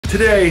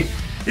Today,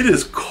 it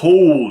is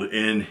cold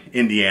in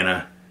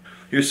Indiana.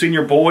 You're seeing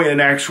your boy in an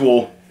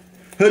actual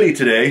hoodie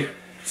today.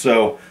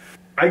 So,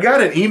 I got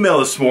an email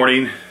this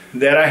morning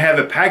that I have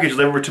a package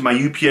delivered to my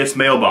UPS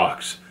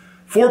mailbox.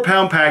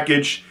 4-pound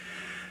package,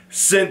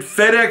 sent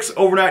FedEx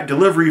overnight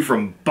delivery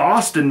from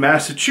Boston,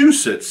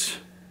 Massachusetts.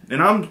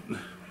 And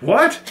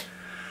what?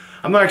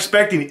 I'm not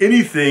expecting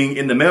anything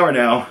in the mail right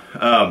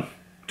now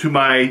to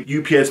my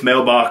UPS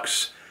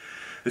mailbox.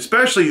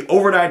 Especially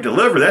overnight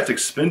delivery, that's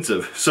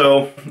expensive.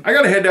 So I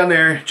gotta head down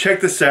there,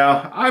 check this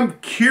out. I'm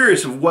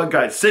curious of what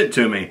got sent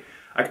to me.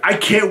 I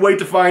can't wait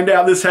to find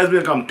out. This has me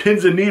like on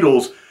pins and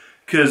needles,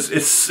 because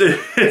it's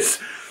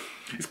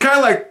kind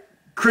of like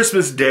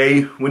Christmas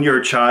Day when you're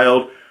a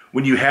child,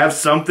 when you have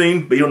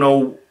something but you don't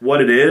know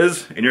what it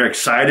is and you're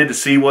excited to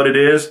see what it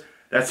is.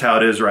 That's how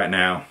it is right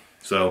now.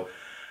 So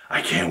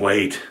I can't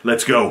wait.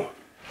 Let's go.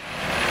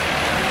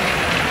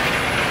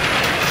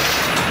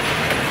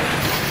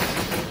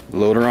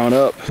 Load her on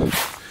up.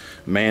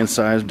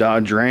 Man-sized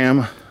Dodge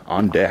Ram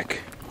on deck.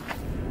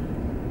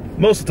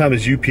 Most of the time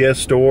this UPS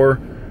store,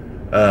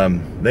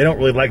 they don't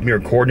really like me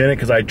recording in it,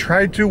 because I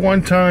tried to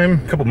one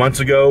time a couple months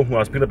ago when I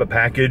was picking up a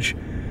package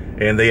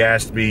and they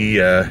asked me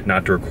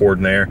not to record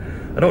in there.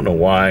 I don't know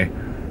why.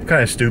 It's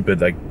kind of stupid,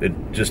 like it's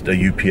just a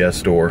UPS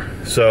store.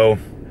 So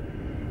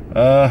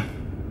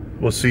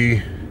we'll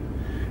see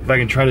if I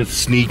can try to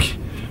sneak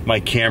my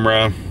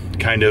camera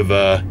kind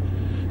of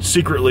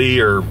secretly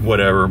or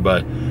whatever,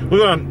 but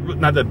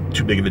not that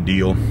too big of a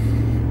deal.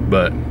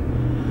 But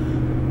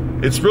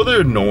it's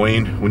really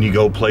annoying when you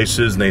go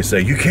places and they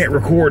say you can't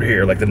record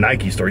here, like the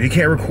Nike store, you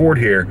can't record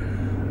here.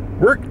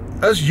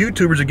 Us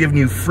YouTubers are giving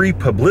you free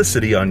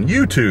publicity on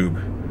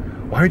YouTube.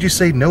 Why would you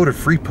say no to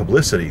free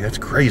publicity? That's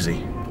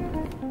crazy.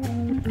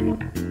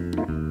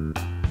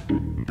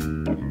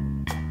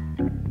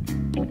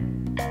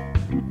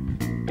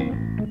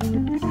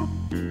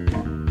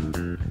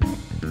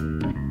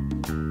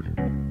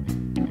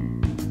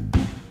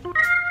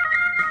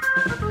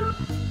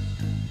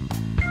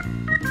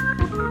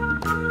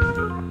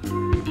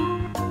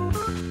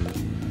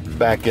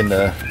 Back in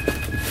the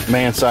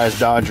man-sized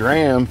Dodge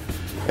Ram,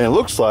 and it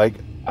looks like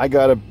I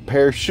got a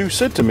pair of shoes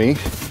sent to me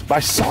by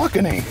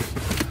Saucony.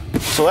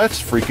 So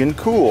that's freaking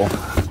cool.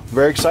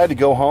 Very excited to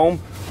go home,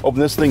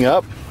 open this thing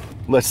up.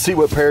 Let's see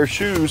what pair of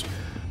shoes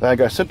that I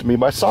got sent to me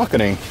by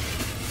Saucony.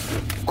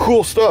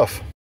 Cool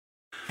stuff.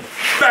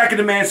 Back in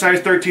the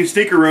man-sized 13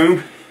 sneaker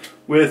room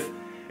with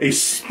a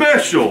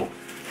special,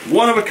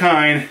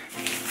 one-of-a-kind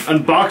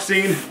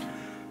unboxing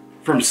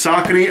from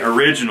Saucony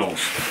Originals.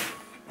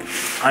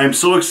 I am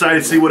so excited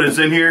to see what is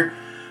in here.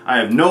 I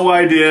have no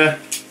idea.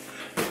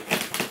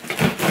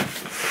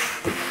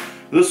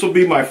 This will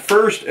be my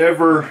first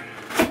ever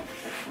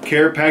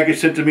care package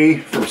sent to me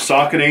from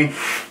Saucony,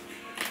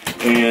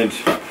 and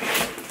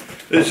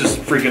it's just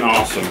freaking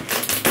awesome.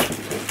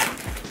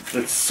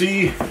 Let's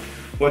see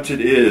what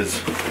it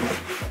is.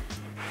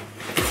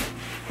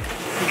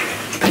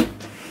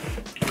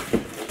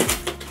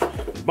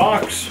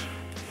 Box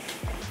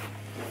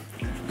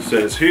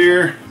says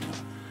here,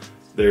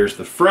 there's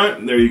the front,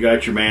 and there you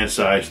got your man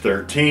size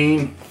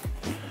 13.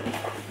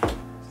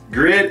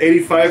 Grid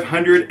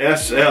 8500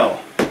 SL.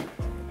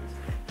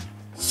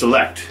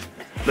 Select.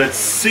 Let's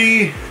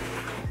see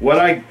what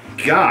I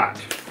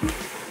got.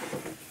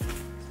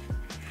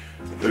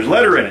 There's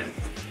letter in it.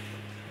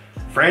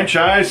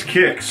 Franchise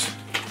kicks.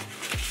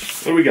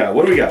 What do we got?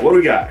 What do we got? What do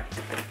we got?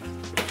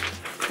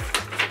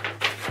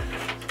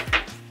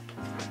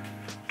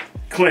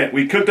 Clint,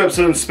 we cooked up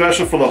something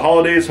special for the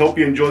holidays. Hope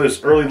you enjoy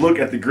this early look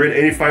at the Grid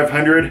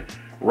 8500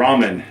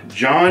 Ramen.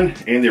 John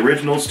and the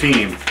Originals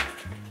team.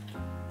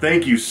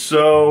 Thank you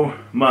so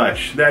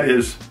much. That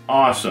is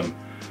awesome.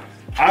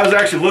 I was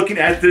actually looking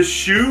at this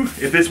shoe,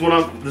 if this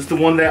is the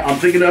one that I'm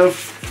thinking of,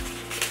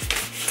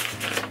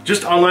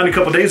 just online a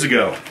couple days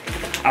ago.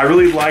 I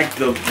really liked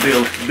the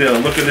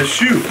look of this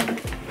shoe.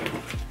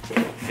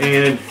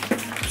 And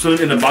so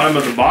in the bottom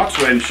of the box,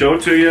 go ahead and show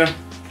it to you.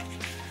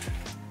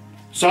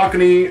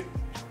 Saucony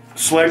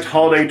Select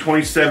Holiday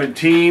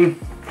 2017.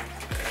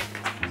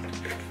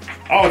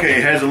 Oh, okay,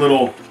 it has a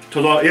little,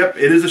 yep,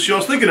 it is the shoe I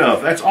was thinking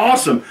of. That's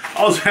awesome.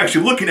 I was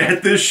actually looking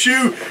at this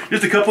shoe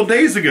just a couple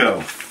days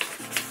ago.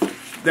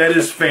 That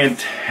is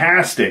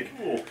fantastic.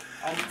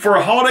 For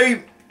a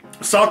holiday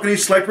Saucony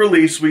Select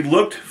release, we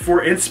looked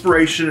for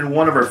inspiration in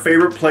one of our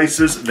favorite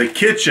places, the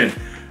kitchen.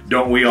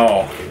 Don't we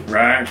all,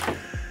 right?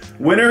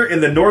 Winter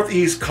in the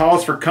Northeast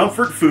calls for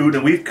comfort food,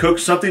 and we've cooked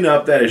something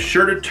up that is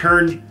sure to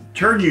turn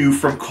you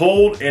from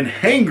cold and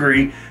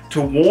hangry to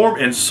warm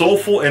and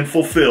soulful and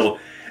fulfilled.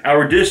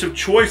 Our dish of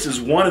choice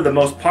is one of the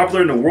most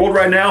popular in the world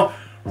right now,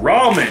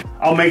 ramen.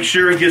 I'll make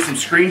sure and get some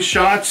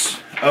screenshots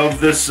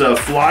of this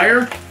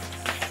flyer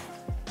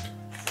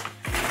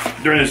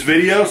during this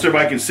video so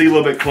everybody can see a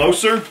little bit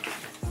closer.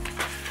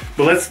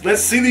 But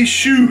let's see these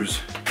shoes.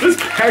 This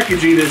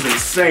packaging is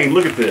insane.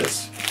 Look at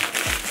this.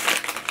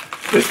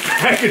 This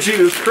packaging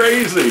is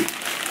crazy.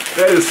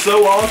 That is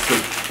so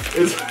awesome.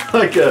 It's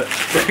like a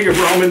bag of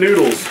ramen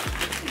noodles.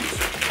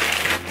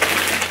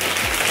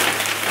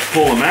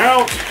 Pull them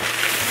out.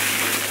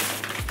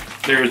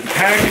 There's the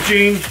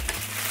packaging.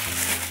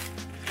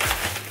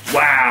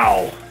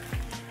 Wow.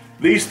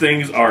 These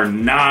things are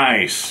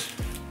nice.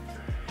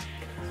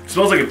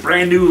 Smells like a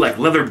brand new like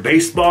leather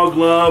baseball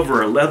glove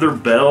or a leather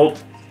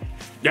belt.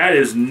 That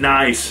is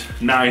nice,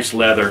 nice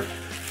leather.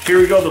 Here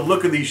we go, the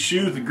look of these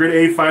shoes, the Grid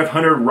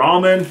 8500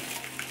 RAMEN.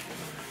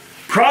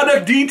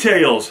 Product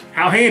details.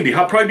 How handy,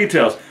 how product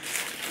details.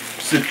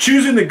 So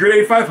choosing the Grid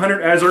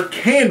 8500 as our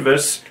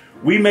canvas,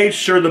 we made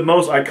sure the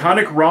most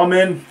iconic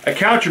RAMEN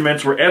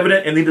accoutrements were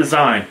evident in the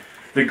design.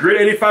 The Grid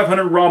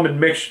 8500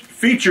 RAMEN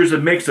features a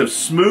mix of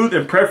smooth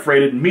and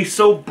perforated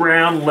miso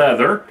brown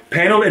leather,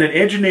 paneled in an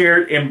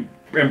engineered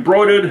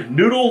embroidered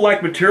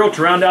noodle-like material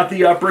to round out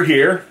the upper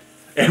here.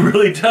 It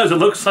really does. It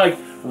looks like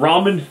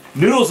ramen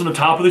noodles on the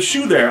top of the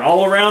shoe there,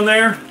 all around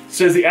there. It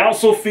says the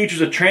outsole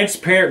features a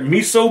transparent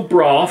miso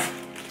broth.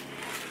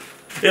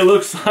 It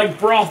looks like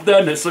broth,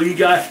 doesn't it? So you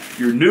got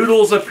your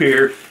noodles up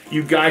here,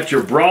 you got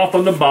your broth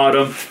on the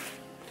bottom,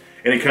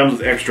 and it comes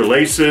with extra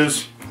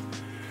laces.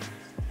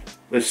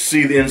 Let's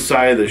see the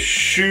inside of the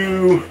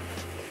shoe.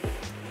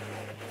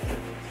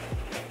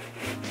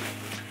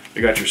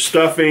 You got your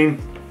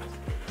stuffing.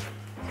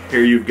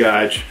 Here you've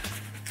got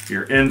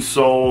your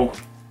insole.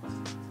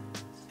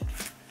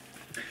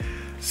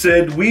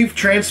 Said, we've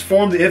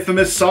transformed the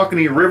infamous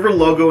Saucony river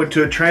logo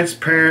into a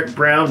transparent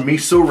brown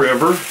miso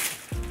river.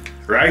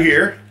 Right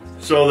here.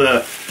 So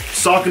the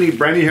Saucony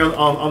branding here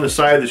on the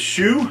side of the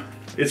shoe.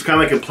 It's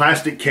kind of like a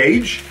plastic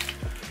cage.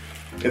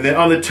 And then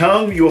on the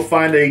tongue, you will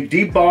find a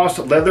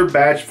debossed leather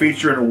badge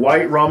featuring a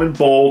white ramen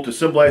bowl to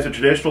symbolize a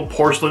traditional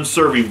porcelain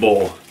serving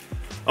bowl.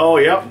 Oh,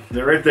 yep,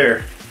 they're right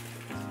there.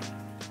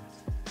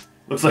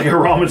 Looks like a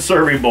ramen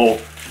serving bowl.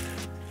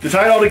 To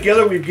tie it all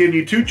together, we've given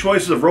you two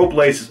choices of rope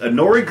laces. A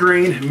nori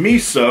green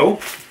miso,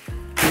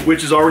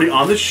 which is already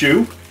on the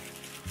shoe,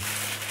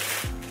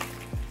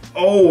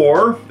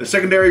 or a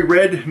secondary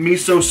red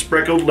miso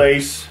speckled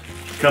lace,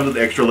 comes with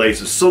extra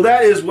laces. So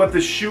that is what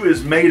the shoe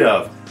is made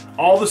of.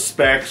 All the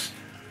specs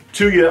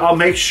to you. I'll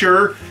make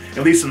sure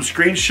and leave some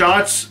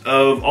screenshots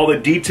of all the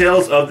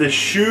details of this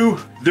shoe.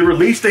 The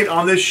release date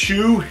on this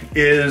shoe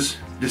is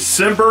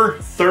December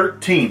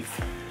 13th.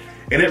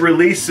 And it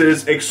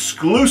releases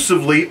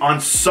exclusively on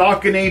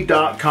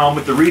Saucony.com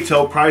with the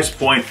retail price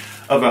point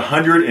of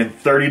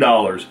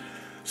 $130.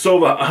 So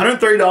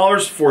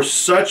 $130 for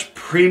such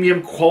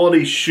premium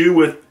quality shoe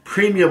with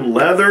premium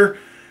leather,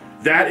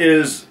 that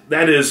is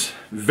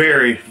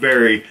very,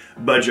 very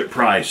budget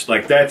price.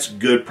 Like, that's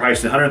good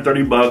price.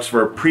 130 bucks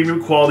for a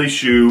premium quality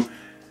shoe.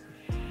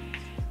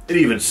 It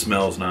even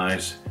smells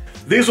nice.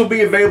 These will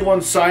be available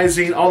in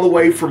sizing all the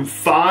way from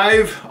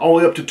 5 all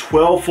the way up to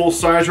 12 full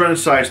size, running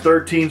size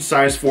 13,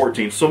 size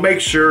 14. So make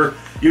sure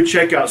you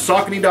check out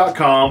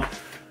Saucony.com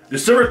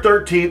December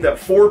 13th at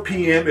 4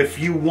 p.m. if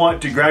you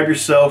want to grab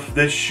yourself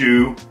this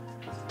shoe.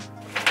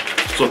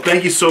 So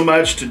thank you so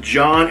much to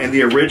John and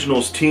the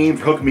Originals team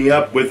for hooking me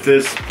up with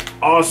this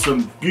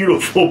awesome,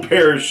 beautiful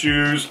pair of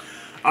shoes.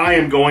 I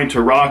am going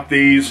to rock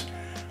these.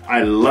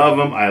 I love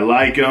them. I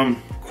like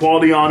them.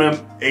 Quality on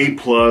them, A+.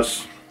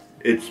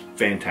 It's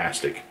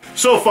fantastic.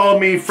 So follow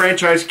me,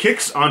 Franchise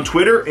Kicks, on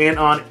Twitter and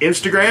on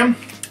Instagram.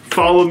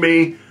 Follow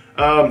me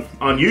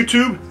on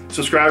YouTube.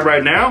 Subscribe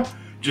right now.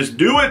 Just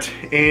do it,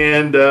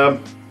 and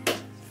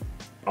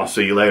I'll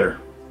see you later.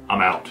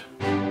 I'm out.